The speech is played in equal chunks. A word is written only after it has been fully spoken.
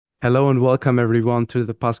Hello and welcome everyone to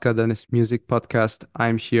the Pascal Dennis Music Podcast.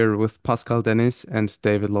 I'm here with Pascal Dennis and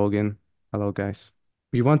David Logan. Hello, guys.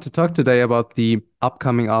 We want to talk today about the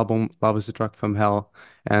upcoming album Love is a Drug from Hell.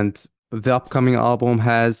 And the upcoming album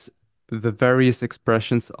has the various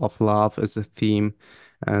expressions of love as a theme.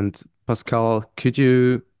 And Pascal, could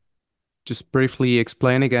you just briefly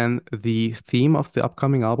explain again the theme of the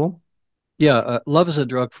upcoming album? Yeah, Love is a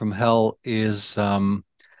Drug from Hell is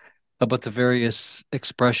about the various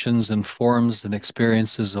expressions and forms and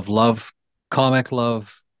experiences of love, comic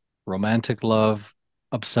love, romantic love,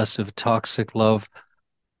 obsessive, toxic love,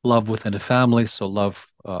 love within a family, so love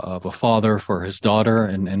of a father for his daughter,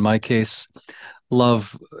 and in my case,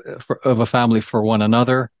 love of a family for one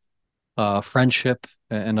another, friendship,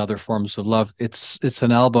 and other forms of love. It's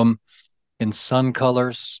an album in sun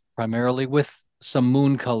colors, primarily with some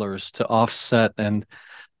moon colors to offset and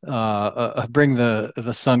bring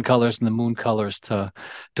the sun colors and the moon colors to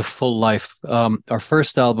full life. Our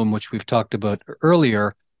first album, which we've talked about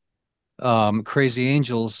earlier, Crazy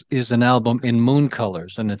Angels, is an album in moon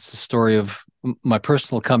colors, and it's the story of my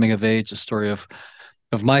personal coming of age, a story of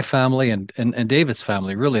my family and David's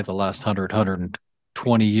family, really the last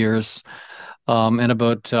 120 years, and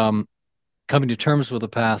about coming to terms with the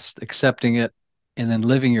past, accepting it, and then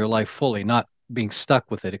living your life fully, not being stuck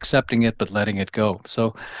with it, accepting it, but letting it go.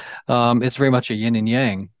 So it's very much a yin and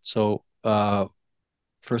yang. So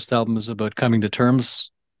first album is about coming to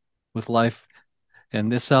terms with life, and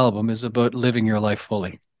this album is about living your life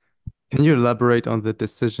fully. Can you elaborate on the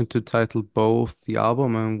decision to title both the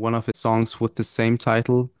album and one of its songs with the same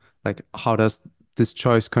title? Like, how does this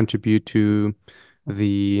choice contribute to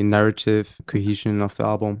the narrative cohesion of the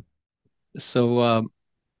album? So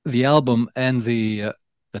the album and the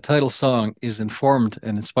title song is informed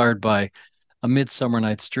and inspired by A Midsummer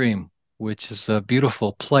Night's Dream, which is a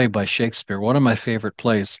beautiful play by Shakespeare, one of my favorite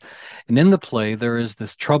plays. And in the play, there is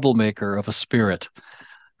this troublemaker of a spirit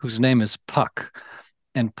whose name is Puck.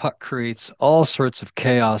 And Puck creates all sorts of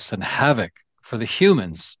chaos and havoc for the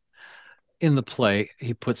humans. In the play,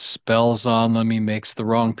 he puts spells on them. He makes the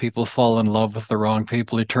wrong people fall in love with the wrong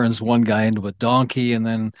people. He turns one guy into a donkey, and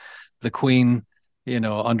then the queen,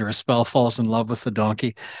 under a spell, falls in love with the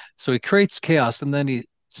donkey. So he creates chaos, and then he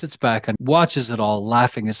sits back and watches it all,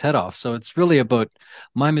 laughing his head off. So it's really about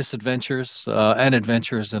my misadventures and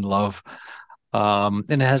adventures in love. And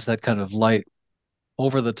it has that kind of light,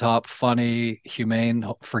 over the top, funny, humane,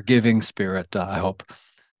 forgiving spirit, I hope.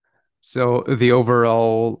 So the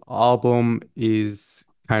overall album is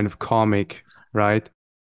kind of comic, right?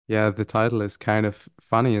 Yeah, the title is kind of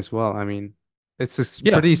funny as well. I mean, it's a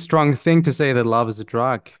Yeah. pretty strong thing to say that love is a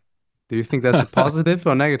drug. Do you think that's a positive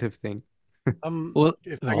or negative thing? Well,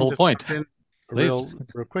 If the I can whole just point, jump in please.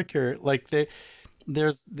 real quick here, like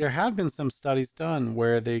there have been some studies done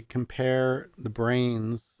where they compare the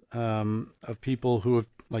brains of people who have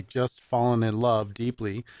like just fallen in love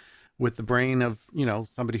deeply with the brain of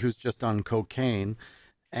somebody who's just on cocaine,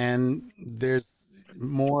 and there's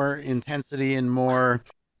more intensity and more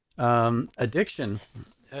addiction.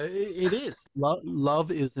 It is love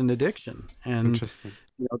is an addiction, and Interesting.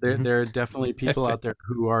 there Mhm. there are definitely people out there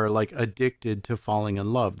who are like addicted to falling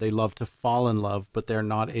in love. They love to fall in love, but they're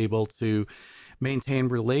not able to maintain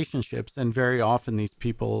relationships. And very often these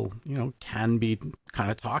people, can be kind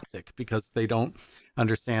of toxic because they don't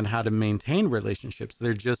understand how to maintain relationships.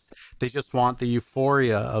 They just want the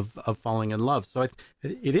euphoria of falling in love. So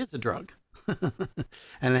it is a drug,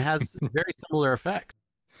 and it has very similar effects.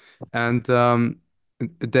 And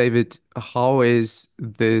David, how is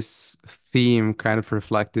this theme kind of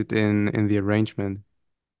reflected in the arrangement?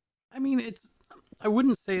 I mean, I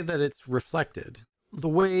wouldn't say that it's reflected. The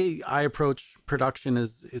way I approach production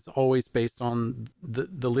is always based on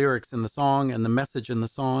the lyrics in the song and the message in the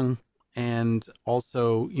song, and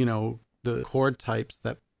also, the chord types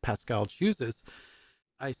that Pascal chooses.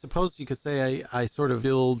 I suppose you could say I sort of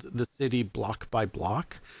build the city block by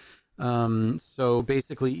block. So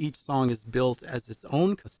basically, each song is built as its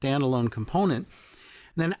own standalone component.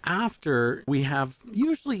 And then after, we have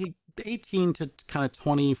usually 18 to kind of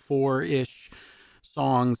 24-ish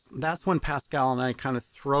songs. That's when Pascal and I kind of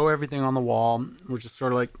throw everything on the wall. We're just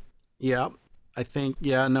sort of like, yeah, I think,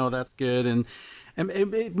 yeah, no, that's good. And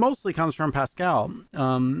it mostly comes from Pascal.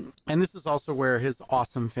 And this is also where his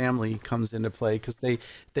awesome family comes into play, because they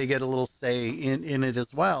get a little say in it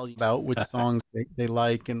as well, about which songs they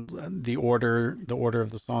like, and the order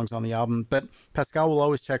of the songs on the album. But Pascal will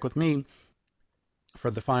always check with me for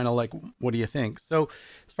the final, like, what do you think? So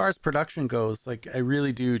as far as production goes, like, I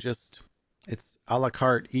really do just, it's a la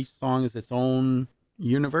carte. Each song is its own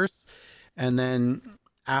universe. And then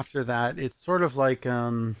after that, it's sort of like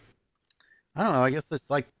I don't know. I guess it's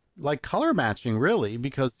like color matching, really,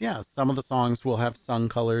 because yeah, some of the songs will have sun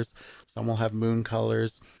colors, some will have moon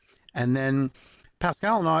colors, and then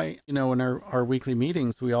Pascal and I, in our weekly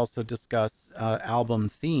meetings, we also discuss album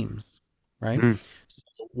themes, right? Mm. So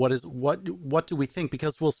what do we think?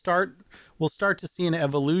 Because we'll start to see an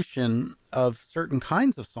evolution of certain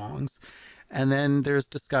kinds of songs, and then there's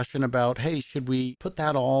discussion about, hey, should we put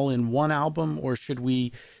that all in one album or should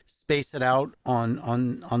we space it out on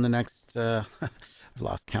the next I've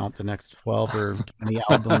lost count, the next 12 or 20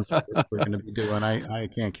 albums we're going to be doing. I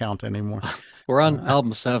can't count anymore. We're on Uh,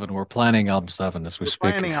 album seven. We're planning album seven as we we're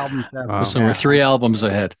speak. planning album 7. Wow. So we're Yeah. 3 albums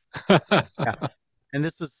ahead. Yeah. And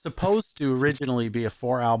this was supposed to originally be a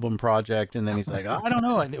 4 album project. And then he's like, oh, I don't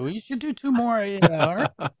know. I think we should do 2 more. Yeah. All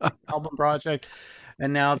right. 6 album project.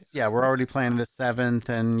 And now it's, yeah, we're already planning the 7th.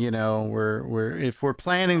 And, if we're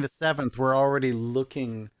planning the 7th, we're already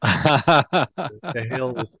looking the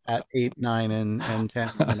hills at 8, 9, and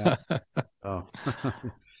 10. So,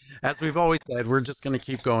 as we've always said, we're just going to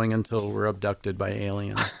keep going until we're abducted by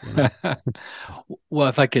aliens. Well,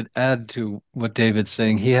 if I could add to what David's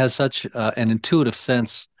saying, he has such an intuitive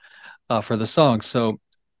sense for the song. So,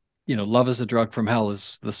 Love is a Drug from Hell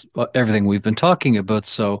is this everything we've been talking about.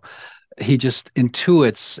 So he just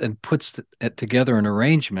intuits and puts it together an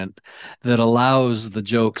arrangement that allows the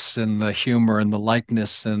jokes and the humor and the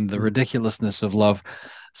lightness and the ridiculousness of love.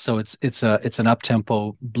 So it's an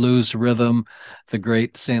up-tempo blues rhythm. The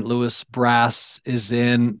great St. Louis brass is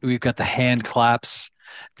in. We've got the hand claps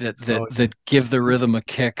that that Oh, that give the rhythm a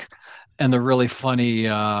kick, and the really funny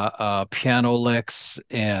piano licks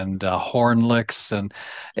and horn licks, and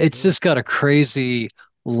it's yes. just got a crazy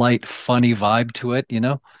light, funny vibe to it.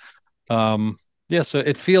 Yeah, so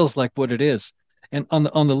it feels like what it is. And on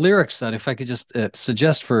the lyrics side, if I could just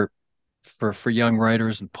suggest for young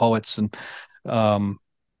writers and poets and um,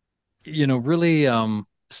 really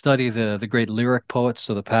study the great lyric poets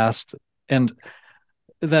of the past, and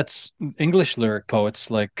that's English lyric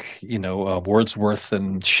poets like Wordsworth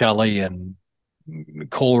and Shelley and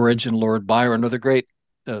Coleridge and Lord Byron are the great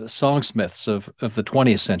songsmiths of the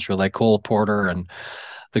 20th century, like Cole Porter and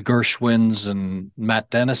the Gershwins and Matt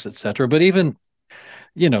Dennis, etc. But even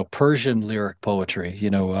Persian lyric poetry,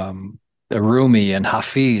 Rumi and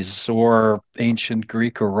Hafiz, or ancient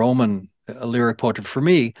Greek or Roman lyric poetry. For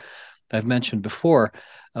me, I've mentioned before,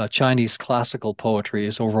 Chinese classical poetry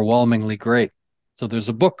is overwhelmingly great. So there's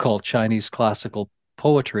a book called Chinese Classical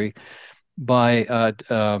Poetry by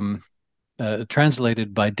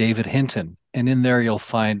translated by David Hinton. And in there, you'll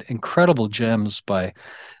find incredible gems by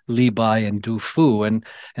Li Bai and Du Fu, and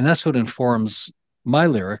that's what informs my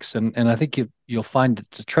lyrics. And I think you'll find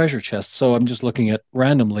it's a treasure chest. So I'm just looking at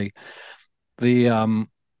randomly the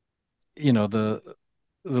you know the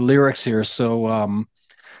lyrics here. So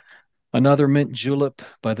another mint julep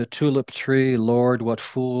by the tulip tree. Lord, what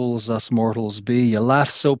fools us mortals be. You laugh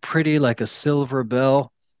so pretty like a silver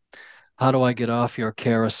bell. How do I get off your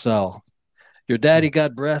carousel? Your daddy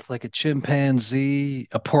got breath like a chimpanzee,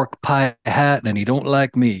 a pork pie hat, and he don't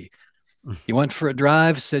like me. You went for a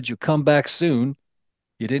drive, said you come back soon.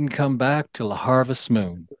 You didn't come back till a harvest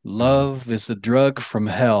moon. Love is a drug from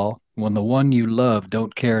hell when the one you love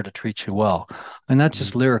don't care to treat you well. And that's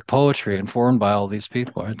just lyric poetry informed by all these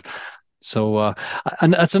people. Right? So,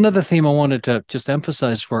 and that's another theme I wanted to just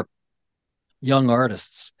emphasize for young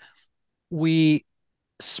artists. We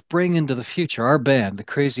spring into the future. Our band, the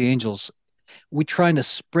Crazy Angels, we trying to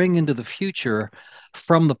spring into the future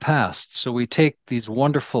from the past. So we take these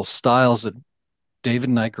wonderful styles that David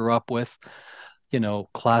and I grew up with,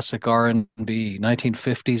 classic R&B,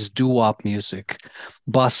 1950s doo-wop music,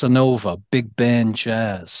 bossa nova, big band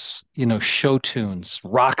jazz, show tunes,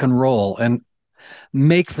 rock and roll, and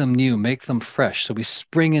make them new, make them fresh. So we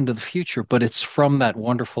spring into the future, but it's from that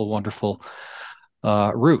wonderful, wonderful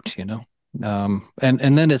root. And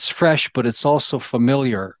then it's fresh, but it's also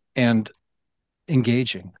familiar and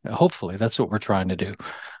engaging. Hopefully, that's what we're trying to do.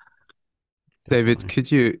 David, Definitely.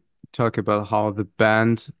 could you talk about how the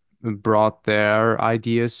band brought their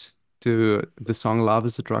ideas to the song Love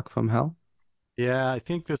is a Drug from Hell? Yeah, I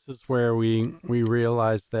think this is where we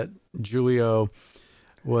realized that Julio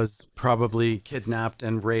was probably kidnapped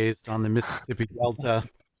and raised on the Mississippi Delta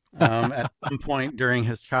at some point during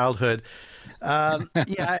his childhood.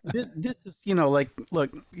 Yeah, this is, like,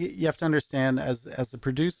 look, you have to understand, as a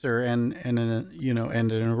producer and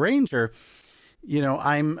an arranger,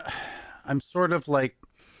 I'm sort of like,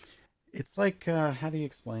 it's like, how do you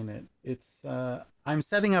explain it? It's I'm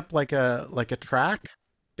setting up like a track,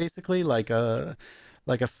 basically, like a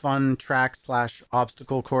fun track slash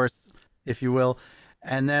obstacle course, if you will,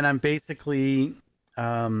 and then I'm basically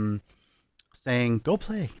um saying, go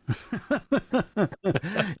play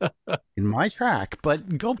in my track,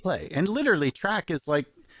 but go play. And literally track is like,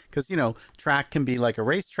 because, track can be like a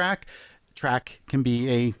racetrack. Track can be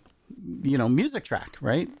a, music track,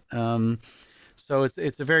 right? So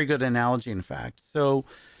it's a very good analogy, in fact. So,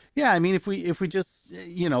 yeah, I mean, if we just, this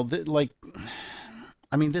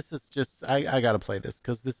is just, I got to play this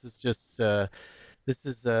because this is just, this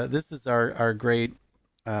is our great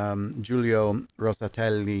Giulio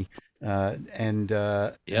Rosatelli, and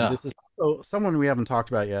this is someone we haven't talked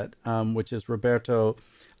about yet, which is Roberto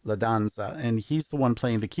Ladanza, and he's the one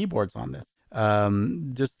playing the keyboards on this.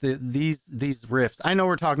 Just these riffs. I know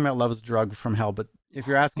we're talking about Love is a Drug from Hell, but if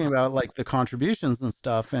you're asking about like the contributions and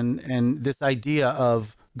stuff, and this idea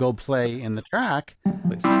of go play in the track,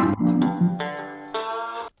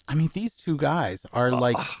 I mean, these two guys are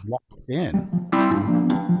like locked in.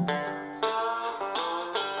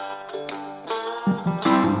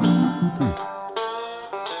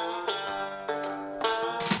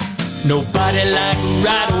 Nobody like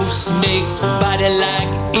rattlesnakes, nobody like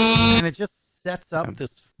and it just sets up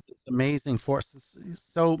this amazing force.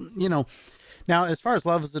 So, now as far as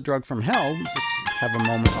Love is a Drug from Hell, just have a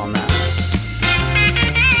moment on that.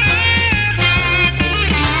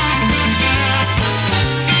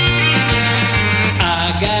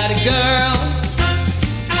 I got a girl,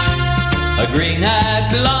 a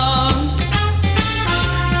green-eyed blonde,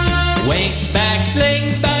 wink back,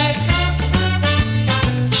 sling back,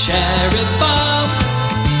 cherry bomb,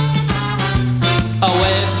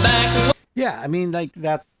 away back. Yeah, I mean, like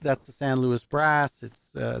that's the San Luis Brass.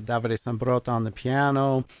 It's Davide Sambrota on the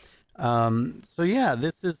piano. So yeah,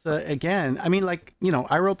 this is again. I mean, like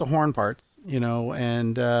I wrote the horn parts,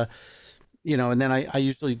 and and then I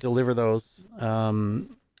usually deliver those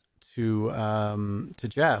to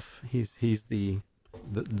Jeff. He's the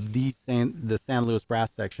San Luis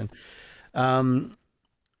Brass section.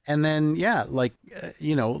 And then, yeah, like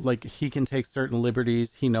he can take certain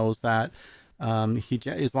liberties. He knows that.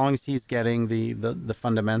 As long as he's getting the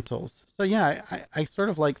fundamentals. So yeah, I sort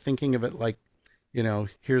of like thinking of it like,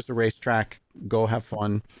 here's the racetrack. Go have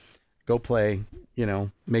fun. Go play.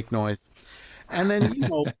 Make noise. And then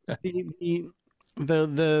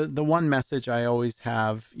the one message I always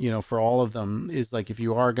have, for all of them is like, if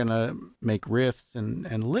you are gonna make riffs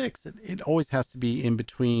and licks, it always has to be in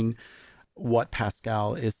between what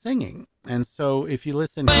Pascal is singing. And so if you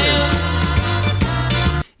listen here,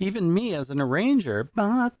 even me as an arranger,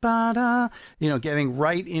 getting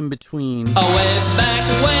right in between. Away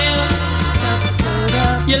back when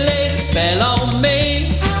you laid a spell on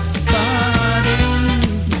me,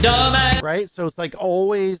 right? So it's like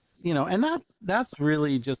always, and that's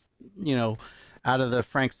really just, out of the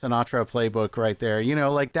Frank Sinatra playbook right there,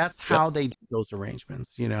 like that's how they do those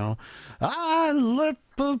arrangements, I let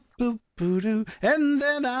boop boop boo doo, and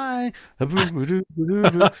then I boo boo doo boo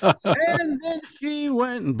doo, and then she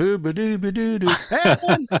went boo boo doo boo doo doo,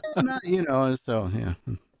 and then I, so yeah,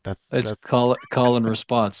 that's call and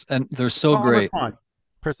response, and they're so great.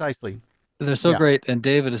 Precisely. They're so great, and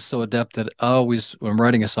David is so adept at always, when I'm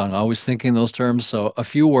writing a song, always thinking those terms. So a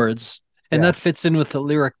few words. And that fits in with the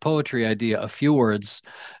lyric poetry idea, a few words,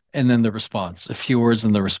 and then the response, a few words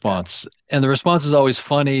and the response. And the response is always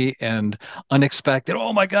funny and unexpected.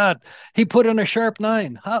 Oh my God, he put in a sharp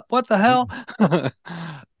 9. Huh? What the hell?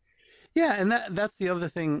 Yeah, and that's the other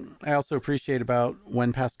thing I also appreciate about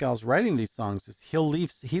when Pascal's writing these songs is he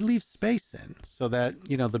leaves space in so that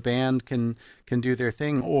the band can do their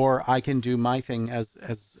thing, or I can do my thing as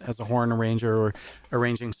a horn arranger or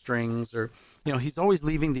arranging strings, or he's always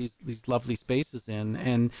leaving these lovely spaces in.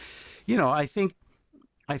 And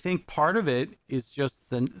I think part of it is just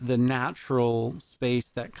the natural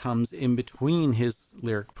space that comes in between his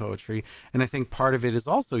lyric poetry. And I think part of it is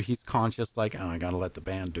also he's conscious, like, oh, I got to let the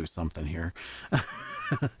band do something here.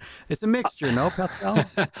 It's a mixture, no, Pascal?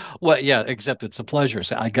 Well, yeah, except it's a pleasure.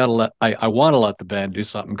 So I want to let the band do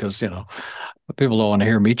something because, people don't want to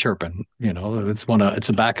hear me chirping. It's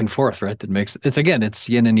a back and forth, right? That makes it's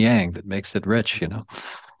yin and yang that makes it rich, Yeah.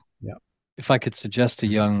 If I could suggest to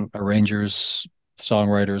young arrangers,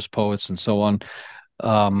 songwriters, poets, and so on,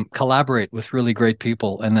 collaborate with really great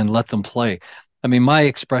people and then let them play. I mean, my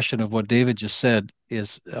expression of what David just said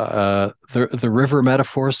is the river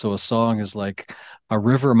metaphor. So a song is like a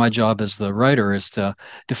river. My job as the writer is to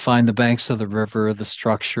define the banks of the river, the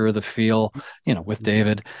structure, the feel, with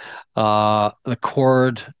David, the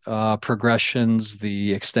chord progressions,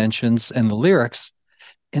 the extensions, and the lyrics,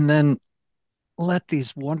 and then let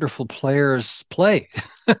these wonderful players play.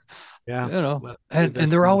 Yeah.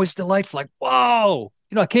 And they're always delightful. Like, whoa,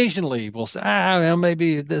 occasionally we'll say, well,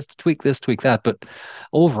 maybe tweak this, tweak that, but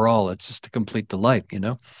overall, it's just a complete delight,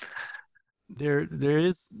 There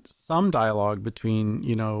is some dialogue between,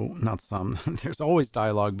 not some, there's always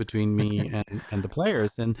dialogue between me and the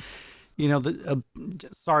players. And,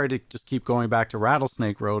 sorry to just keep going back to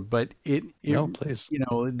Rattlesnake Road, but No, please.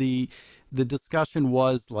 the discussion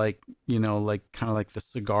was like, like kind of like the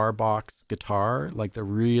cigar box guitar, like the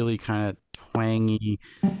really kind of twangy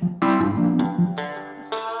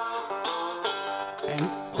and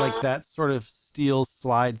like that sort of steel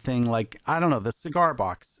slide thing, like, I don't know, the cigar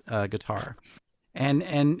box guitar.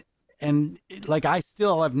 And like I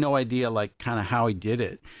still have no idea like kind of how he did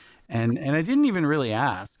it. And I didn't even really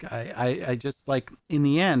ask. I just like in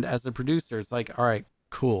the end as a producer, it's like, all right,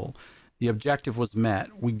 cool. The objective was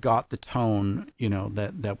met. We got the tone,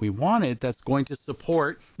 that we wanted, that's going to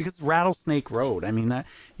support, because Rattlesnake Road, I mean that,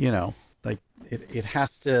 like it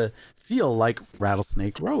has to feel like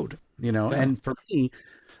Rattlesnake Road, Yeah. and for me,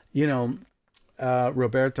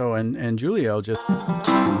 Roberto and Julio just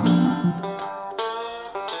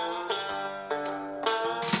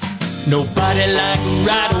Nobody like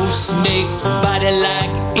rattlesnakes, nobody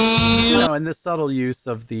like eel. and the subtle use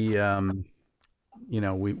of the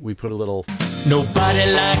we put a little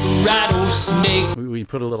Nobody like rattlesnakes. we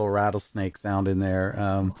put a little rattlesnake sound in there.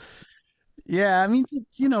 Yeah, I mean,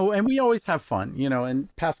 and we always have fun,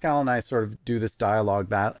 and Pascal and I sort of do this dialogue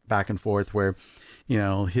back and forth where,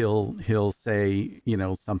 he'll say,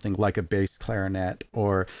 something like a bass clarinet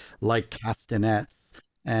or like castanets,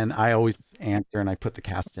 and I always answer and I put the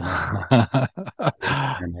castanets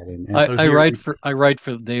clarinet in. And so I here write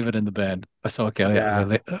for David and the band. So okay,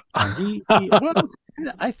 Yeah. Well,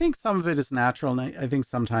 I think some of it is natural, and I think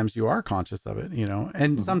sometimes you are conscious of it,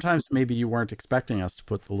 and sometimes maybe you weren't expecting us to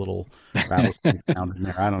put the little rattlesnake sound in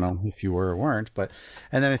there. I don't know if you were or weren't,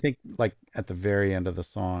 and then I think like at the very end of the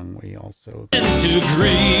song, we also To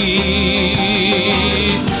grief.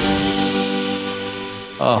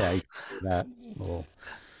 Oh, yeah, you can do that little.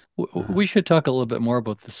 we should talk a little bit more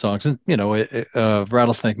about the songs, and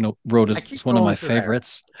Rattlesnake Road I keep is one of going my to that.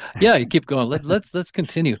 favorites. Yeah, you keep going. Let's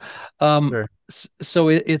continue. Sure. So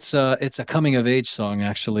it's a coming of age song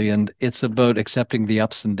actually, and it's about accepting the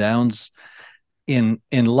ups and downs in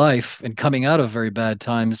life and coming out of very bad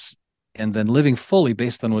times, and then living fully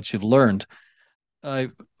based on what you've learned.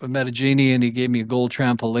 I met a genie and he gave me a gold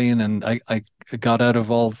trampoline, and I got out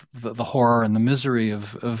of all the horror and the misery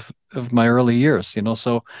of my early years,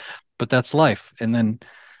 so but that's life. And then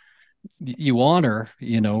you honor,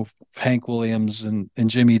 Hank Williams and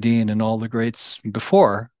Jimmy Dean and all the greats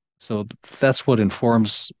before. So that's what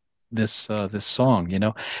informs this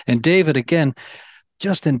song, And David again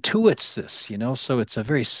just intuits this, so it's a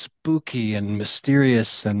very spooky and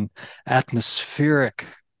mysterious and atmospheric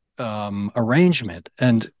arrangement.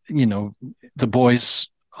 And, the boys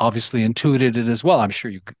obviously intuited it as well. I'm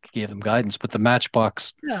sure you gave them guidance, but the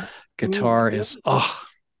Matchbox Yeah. guitar is,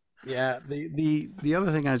 Yeah, the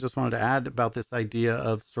other thing I just wanted to add about this idea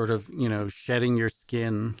of sort of, shedding your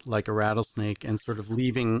skin like a rattlesnake and sort of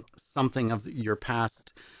leaving something of your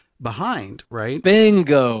past behind, right?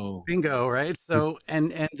 bingo. Bingo, right? So,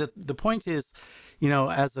 and the point is,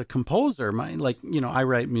 as a composer, I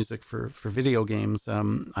write music for video games.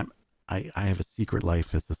 I have a secret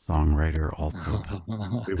life as a songwriter also,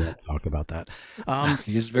 but we won't talk about that.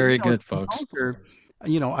 He's very As a good, folks. composer,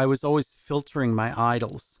 I was always filtering my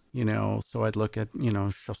idols, so I'd look at,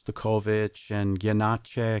 Shostakovich and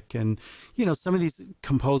Janacek and, some of these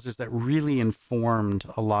composers that really informed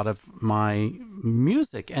a lot of my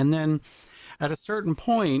music. And then at a certain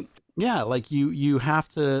point, yeah, like you have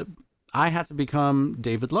to, I had to become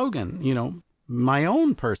David Logan, my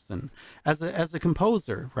own person as a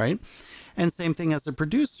composer, right? And same thing as a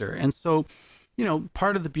producer. And so,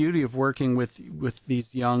 part of the beauty of working with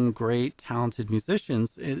these young, great, talented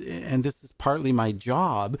musicians, and this is partly my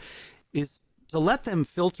job, is to let them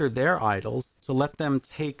filter their idols, to let them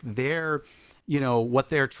take their, what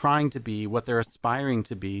they're trying to be, what they're aspiring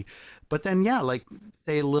to be, but then yeah, like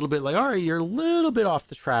say a little bit like, all right, you're a little bit off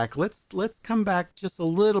the track. Let's come back just a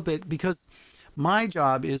little bit, because my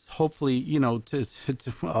job is hopefully, to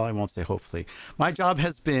well, I won't say hopefully. My job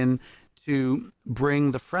has been to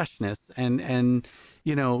bring the freshness and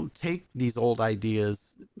take these old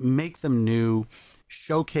ideas, make them new,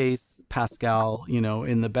 showcase Pascal,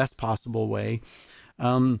 in the best possible way.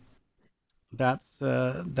 That's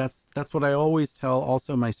what I always tell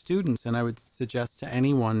also my students, and I would suggest to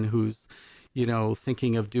anyone who's,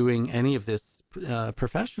 thinking of doing any of this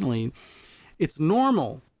professionally. It's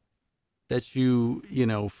normal that you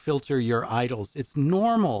filter your idols. It's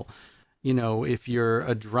normal if you're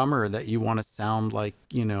a drummer that you want to sound like,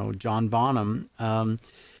 John Bonham,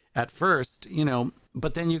 at first,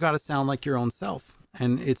 but then you got to sound like your own self.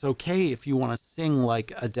 And it's okay if you want to sing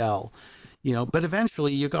like Adele, but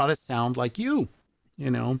eventually you got to sound like you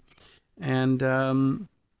know, and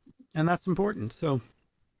that's important. So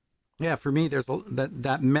yeah, for me, there's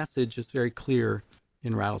that message is very clear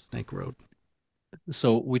in Rattlesnake Road.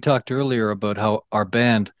 So we talked earlier about how our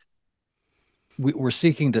band, we're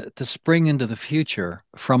seeking to spring into the future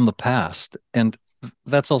from the past, and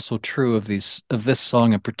that's also true of this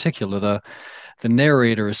song in particular. The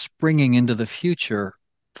narrator is springing into the future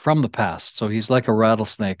from the past, so he's like a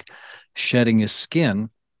rattlesnake shedding his skin,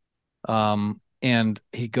 and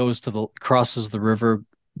he crosses the river,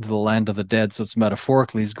 the land of the dead. So it's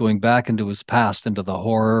metaphorically he's going back into his past, into the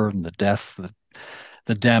horror and the death,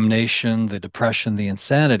 the damnation, the depression, the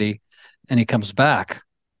insanity, and he comes back,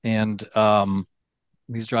 and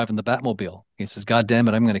he's driving the Batmobile. He says, "God damn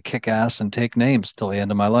it, I'm going to kick ass and take names till the end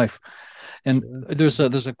of my life." And there's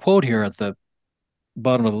a quote here at the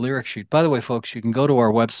bottom of the lyric sheet. By the way, folks, you can go to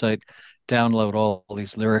our website, download all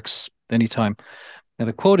these lyrics anytime. And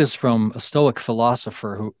the quote is from a Stoic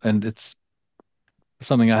philosopher and it's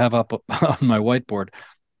something I have up on my whiteboard.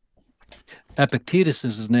 Epictetus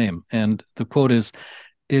is his name, and the quote is,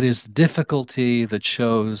 "It is difficulty that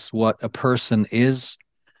shows what a person is.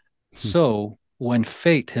 So when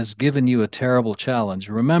fate has given you a terrible challenge,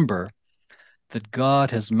 remember that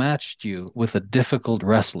God has matched you with a difficult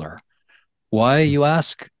wrestler. Why, you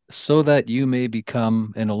ask? So that you may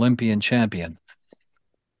become an Olympian champion."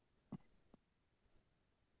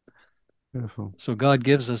 Beautiful. So God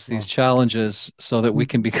gives us these challenges so that we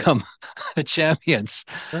can become champions,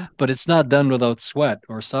 but it's not done without sweat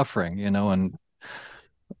or suffering, and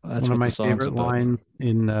that's One of what my the song's favorite about. lines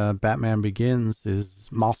in Batman Begins is,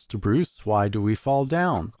 "Master Bruce, why do we fall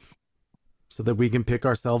down? So that we can pick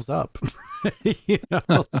ourselves up." It's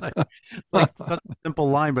like such a simple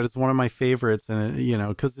line, but it's one of my favorites, and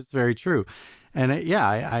because it's very true. And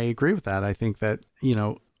I agree with that. I think that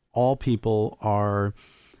all people are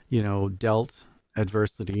dealt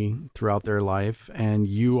adversity throughout their life, and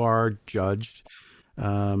you are judged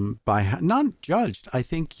by not judged. I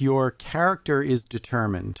think your character is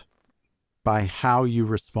determined by how you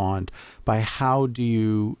respond, by how do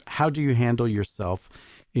you handle yourself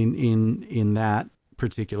in that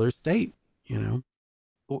particular state.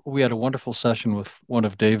 We had a wonderful session with one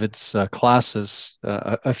of David's classes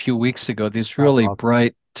a few weeks ago. These really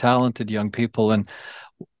bright, talented young people, and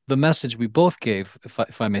the message we both gave,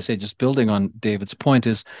 if I may say, just building on David's point,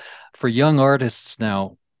 is for young artists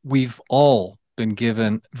now, we've all been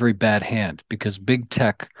given a very bad hand because big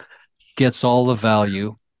tech gets all the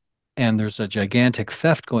value, and there's a gigantic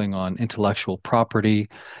theft going on. Intellectual property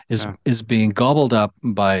is being gobbled up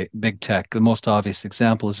by big tech. The most obvious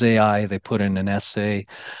example is AI. They put in an essay,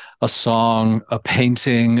 a song, a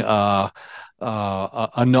painting, a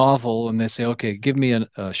novel, and they say, "Okay, give me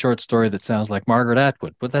a short story that sounds like Margaret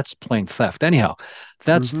Atwood." But that's plain theft. Anyhow,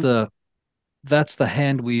 that's the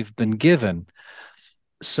hand we've been given.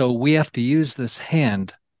 So we have to use this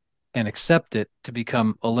hand and accept it to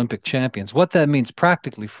become Olympic champions. What that means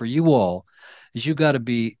practically for you all is you got to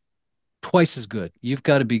be twice as good. You've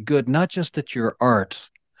got to be good, not just at your art,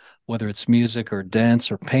 whether it's music or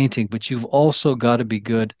dance or painting, but you've also got to be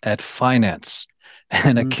good at finance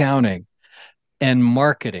and accounting and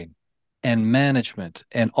marketing and management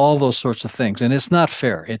and all those sorts of things. And it's not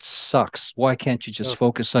fair. It sucks. Why can't you just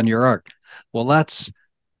focus on your art? Well, that's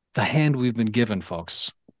the hand we've been given,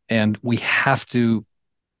 folks. And we have to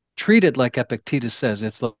treat it like Epictetus says.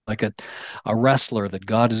 It's like a wrestler that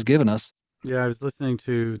God has given us. Yeah, I was listening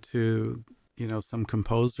to some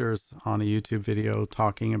composers on a YouTube video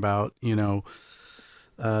talking about the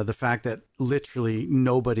fact that literally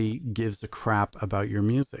nobody gives a crap about your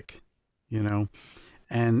music, and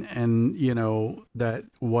that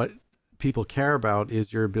what people care about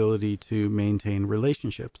is your ability to maintain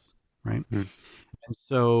relationships, right? And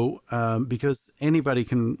so, because anybody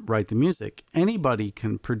can write the music, anybody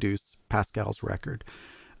can produce Pascal's record,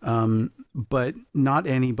 but not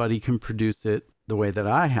anybody can produce it the way that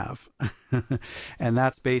I have. And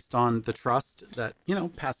that's based on the trust that,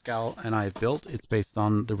 Pascal and I have built. It's based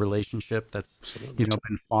on the relationship that's, been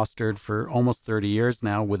fostered for almost 30 years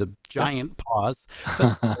now with a giant pause. But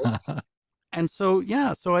still, and so,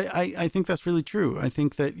 so I think that's really true. I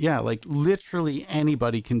think that, like literally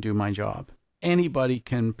anybody can do my job. Anybody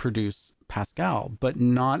can produce Pascal, but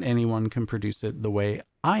not anyone can produce it the way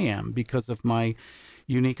I am because of my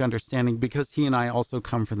unique understanding, because he and I also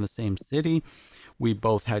come from the same city. We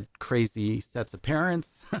both had crazy sets of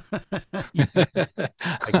parents. You know,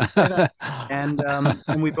 I can say that.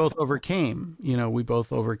 And we both overcame,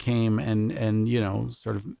 and,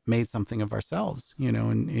 sort of made something of ourselves,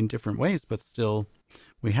 in different ways, but still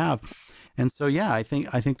we have. And so, yeah, I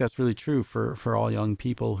think that's really true for all young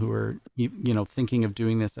people who are, thinking of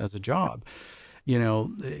doing this as a job.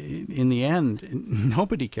 In the end,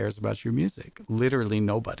 nobody cares about your music, literally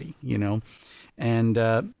nobody, and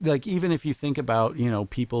like, even if you think about,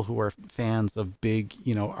 people who are fans of big,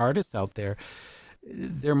 artists out there,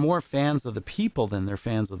 they're more fans of the people than they're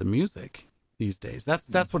fans of the music these days.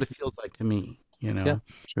 That's what it feels like to me, Yeah.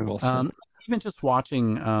 Sure. Well said. even just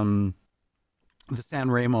watching the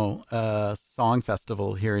San Remo Song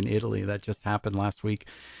Festival here in Italy that just happened last week.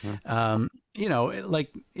 Yeah.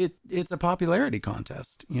 It's a popularity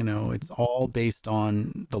contest. It's all based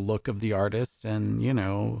on the look of the artist, and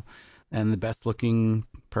and the best looking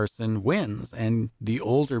person wins. And the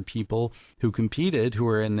older people who competed, who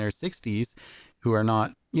are in their 60s, who are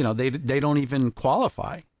not, they don't even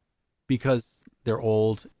qualify because they're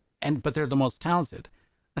old, but they're the most talented.